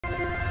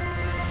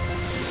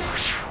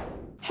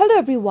Hello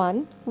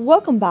everyone,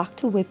 welcome back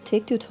to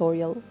Webtech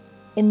Tutorial.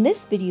 In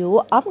this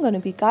video, I'm going to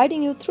be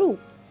guiding you through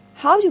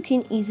how you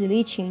can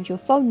easily change your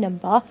phone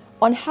number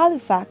on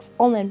Halifax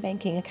online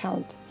banking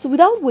account. So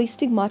without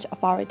wasting much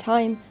of our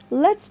time,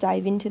 let's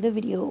dive into the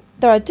video.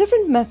 There are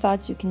different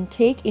methods you can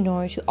take in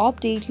order to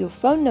update your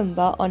phone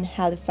number on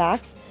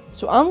Halifax.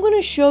 So I'm going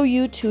to show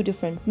you two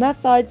different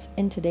methods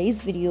in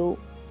today's video.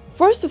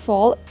 First of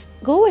all,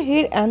 go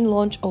ahead and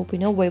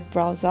open a web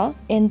browser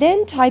and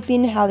then type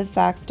in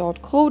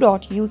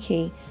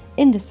halifax.co.uk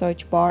in the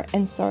search bar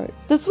and search.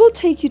 This will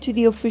take you to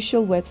the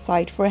official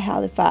website for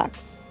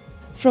Halifax.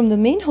 From the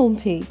main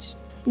homepage,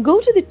 go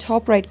to the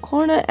top right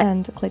corner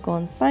and click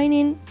on Sign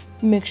In.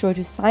 Make sure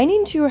to sign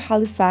into your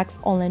Halifax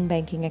online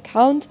banking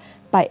account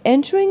by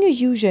entering a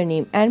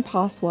username and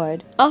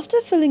password. After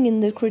filling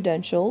in the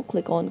credential,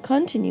 click on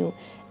Continue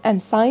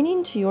and sign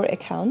into your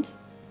account.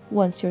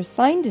 Once you're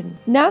signed in,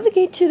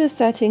 navigate to the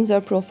Settings or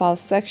Profile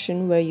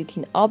section where you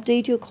can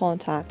update your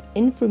contact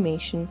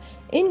information,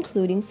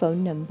 including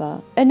phone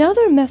number.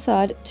 Another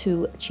method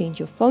to change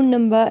your phone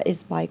number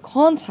is by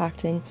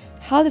contacting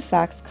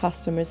Halifax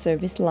customer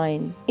service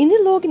line. In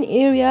the login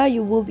area,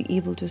 you will be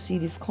able to see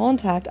this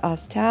Contact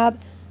Us tab.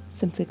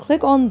 Simply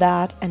click on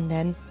that and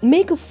then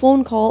make a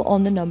phone call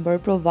on the number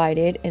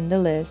provided in the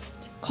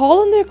list.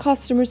 Call on their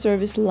customer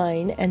service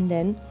line and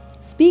then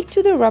speak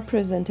to the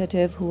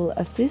representative who will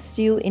assist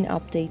you in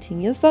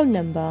updating your phone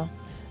number.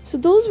 So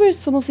those were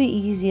some of the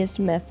easiest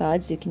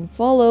methods you can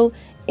follow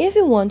if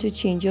you want to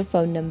change your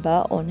phone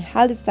number on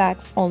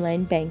Halifax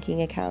online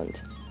banking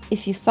account.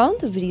 If you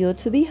found the video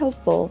to be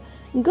helpful,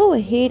 go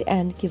ahead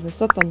and give us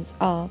a thumbs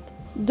up.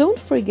 Don't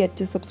forget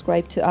to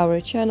subscribe to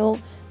our channel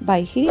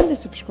by hitting the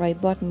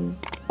subscribe button.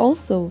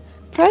 Also,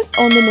 press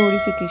on the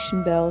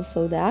notification bell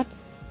so that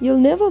you'll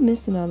never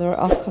miss another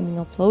upcoming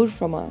upload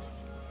from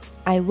us.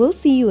 I will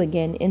see you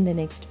again in the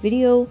next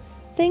video.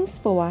 Thanks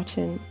for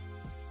watching.